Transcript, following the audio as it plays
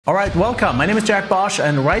All right, welcome. My name is Jack Bosch,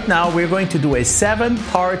 and right now we're going to do a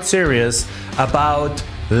 7-part series about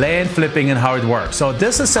land flipping and how it works. So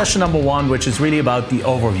this is session number 1, which is really about the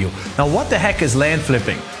overview. Now, what the heck is land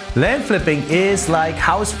flipping? Land flipping is like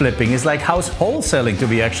house flipping, is like house wholesaling, to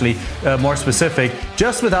be actually more specific,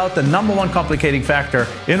 just without the number 1 complicating factor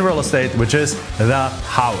in real estate, which is the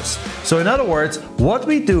house. So in other words, what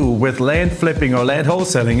we do with land flipping or land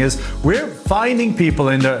wholesaling is we're finding people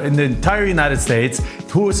in the entire United States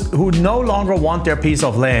who no longer want their piece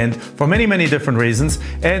of land for many different reasons,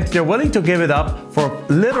 and they're willing to give it up for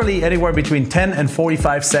literally anywhere between 10 and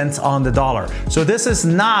 45 cents on the dollar. So this is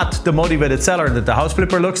not the motivated seller that the house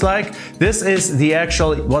flipper looks like. This is the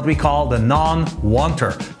actual, what we call the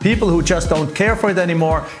non-wanter. People who just don't care for it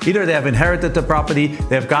anymore. Either they have inherited the property,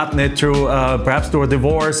 they've gotten it through perhaps through a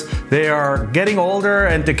divorce, they are getting older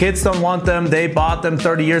and the kids don't want them, they bought them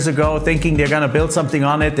 30 years ago thinking they're gonna build something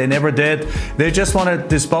on it, they never did. They just want to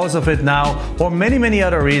dispose of it now, or many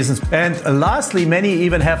other reasons. And lastly, many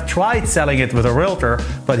even have tried selling it with a realtor.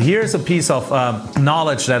 But here's a piece of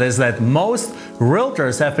knowledge, that is that most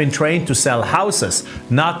realtors have been trained to sell houses,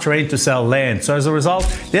 not trained to sell land. So as a result,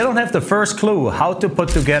 they don't have the first clue how to put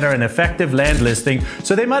together an effective land listing.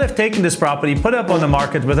 So they might have taken this property, put it up on the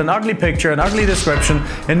market with an ugly picture, an ugly description,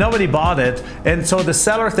 and nobody bought it. And so the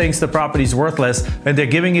seller thinks the property is worthless, and they're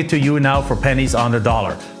giving it to you now for pennies on the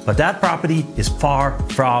dollar. But that property is far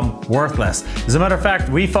from worthless. As a matter of fact,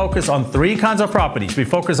 we focus on 3 kinds of properties. We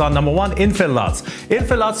focus on number 1, infill lots.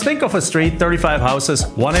 Infill lots, think of a street, 35 houses,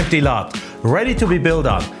 1 empty lot, ready to be built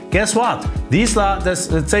on. Guess what? These lots,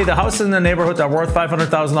 let's say the houses in the neighborhood are worth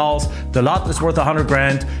 $500,000, the lot is worth 100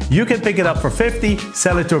 grand. You can pick it up for 50,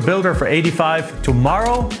 sell it to a builder for 85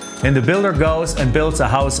 tomorrow, and the builder goes and builds a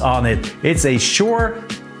house on it. It's a sure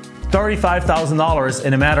 $35,000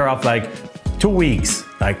 in a matter of like 2 weeks.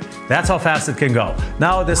 Like, that's how fast it can go.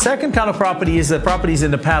 Now, the second kind of property is the properties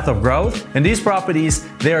in the path of growth. And these properties,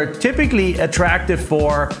 they're typically attractive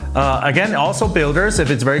for, again, also builders,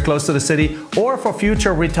 if it's very close to the city, or for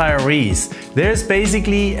future retirees. There's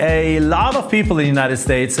basically a lot of people in the United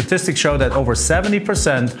States. Statistics show that over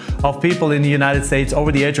 70% of people in the United States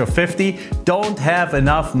over the age of 50 don't have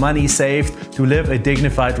enough money saved to live a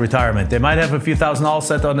dignified retirement. They might have a few $1,000s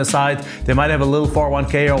set on the side. They might have a little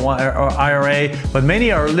 401k or IRA, but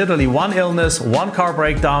many are literally one illness, one car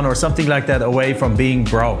breakdown, or something like that away from being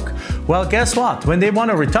broke. Well, guess what? When they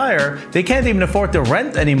want to retire, they can't even afford to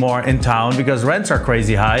rent anymore in town because rents are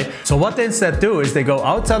crazy high. So what they instead do is they go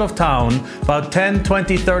outside of town, about 10,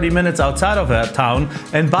 20, 30 minutes outside of that town,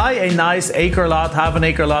 and buy a nice acre lot, half an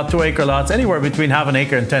acre lot, 2 acre lots, anywhere between half an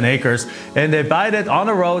acre and 10 acres. And they buy that on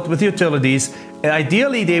a road with utilities.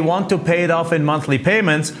 Ideally, they want to pay it off in monthly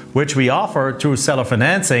payments, which we offer through seller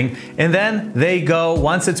financing. And then they go,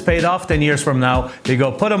 once it's paid off 10 years from now, they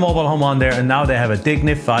go put a mobile home on there, and now they have a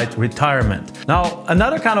dignified retirement. Now,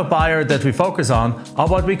 another kind of buyer that we focus on are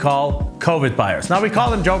what we call COVID buyers. Now, we call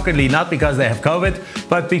them jokingly not because they have COVID,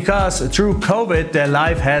 but because through COVID, their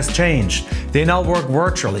life has changed. They now work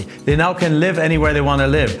virtually. They now can live anywhere they want to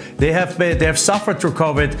live. They have suffered through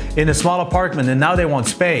COVID in a small apartment, and now they want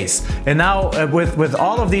space. And now with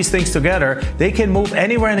all of these things together, they can move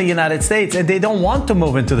anywhere in the United States, and they don't want to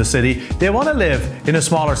move into the city. They want to live in a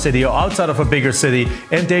smaller city or outside of a bigger city,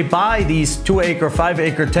 and they buy these 2 acre, 5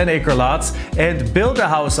 acre, 10 acre lots and build a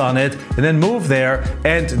house on it and then move there,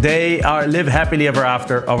 and they live happily ever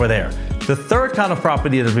after over there. The third kind of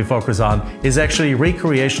property that we focus on is actually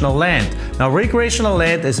recreational land. Now, recreational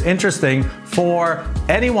land is interesting for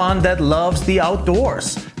anyone that loves the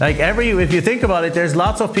outdoors. Like if you think about it, there's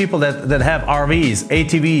lots of people that have RVs,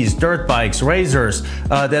 ATVs, dirt bikes, razors.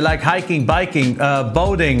 They like hiking, biking,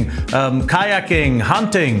 boating, kayaking,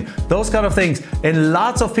 hunting, those kind of things. And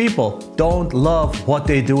lots of people don't love what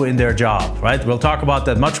they do in their job, right? We'll talk about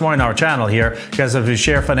that much more in our channel here, because if we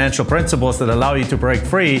share financial principles that allow you to break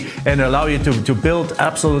free and allow you to build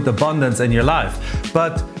absolute abundance in your life.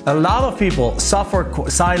 But a lot of people suffer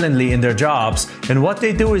silently in their jobs, and what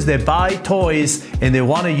they do is they buy toys and they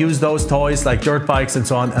want to use those toys like dirt bikes and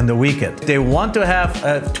so on the weekend. They want to have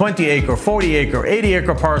a 20 acre, 40 acre, 80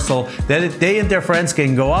 acre parcel that they and their friends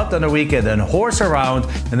can go out on the weekend and horse around,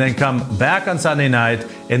 and then come back on Sunday night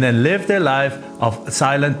and then live their life of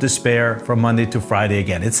silent despair from Monday to Friday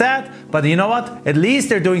again. It's sad, but you know what? At least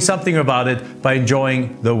they're doing something about it by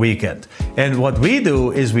enjoying the weekend. And what we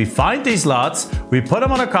do is we find these lots, we put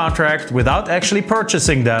them on a contract without actually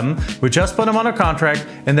purchasing them. We just put them on a contract,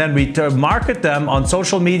 and then we market them on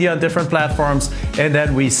social media and different platforms, and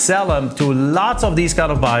then we sell them to lots of these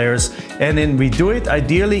kind of buyers. And then we do it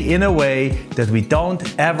ideally in a way that we don't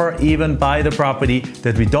ever even buy the property,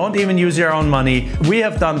 that we don't even use our own money. We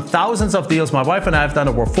have done thousands of deals. My wife and I have done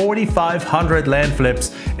over 4,500 land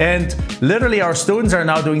flips, and literally our students are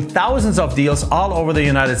now doing thousands of deals all over the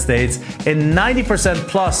United States, and 90%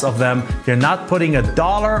 plus of them, they're not putting a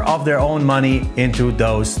dollar of their own money into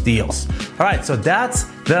those deals. All right, so that's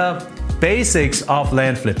the basics of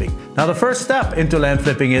land flipping. Now, the first step into land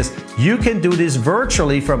flipping is you can do this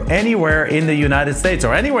virtually from anywhere in the United States,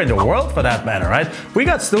 or anywhere in the world for that matter, right? We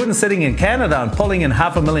got students sitting in Canada and pulling in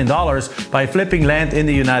 $500,000 by flipping land in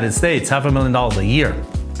the United States, $500,000 a year.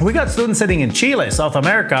 We got students sitting in Chile, South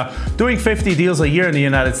America, doing 50 deals a year in the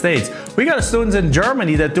United States. We got students in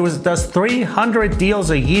Germany that does 300 deals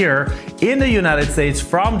a year in the United States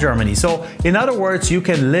from Germany. So in other words, you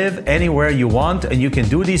can live anywhere you want, and you can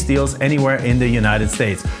do these deals anywhere in the United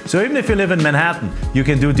States. So even if you live in Manhattan, you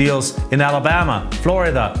can do deals in Alabama,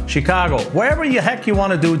 Florida, Chicago, wherever the heck you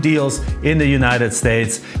want to do deals in the United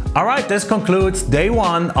States. All right, this concludes day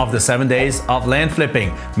 1 of the 7 days of land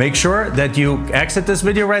flipping. Make sure that you exit this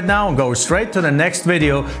video right now and go straight to the next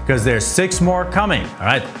video, because there's 6 more coming. All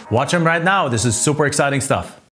right, watch them right now. This is super exciting stuff.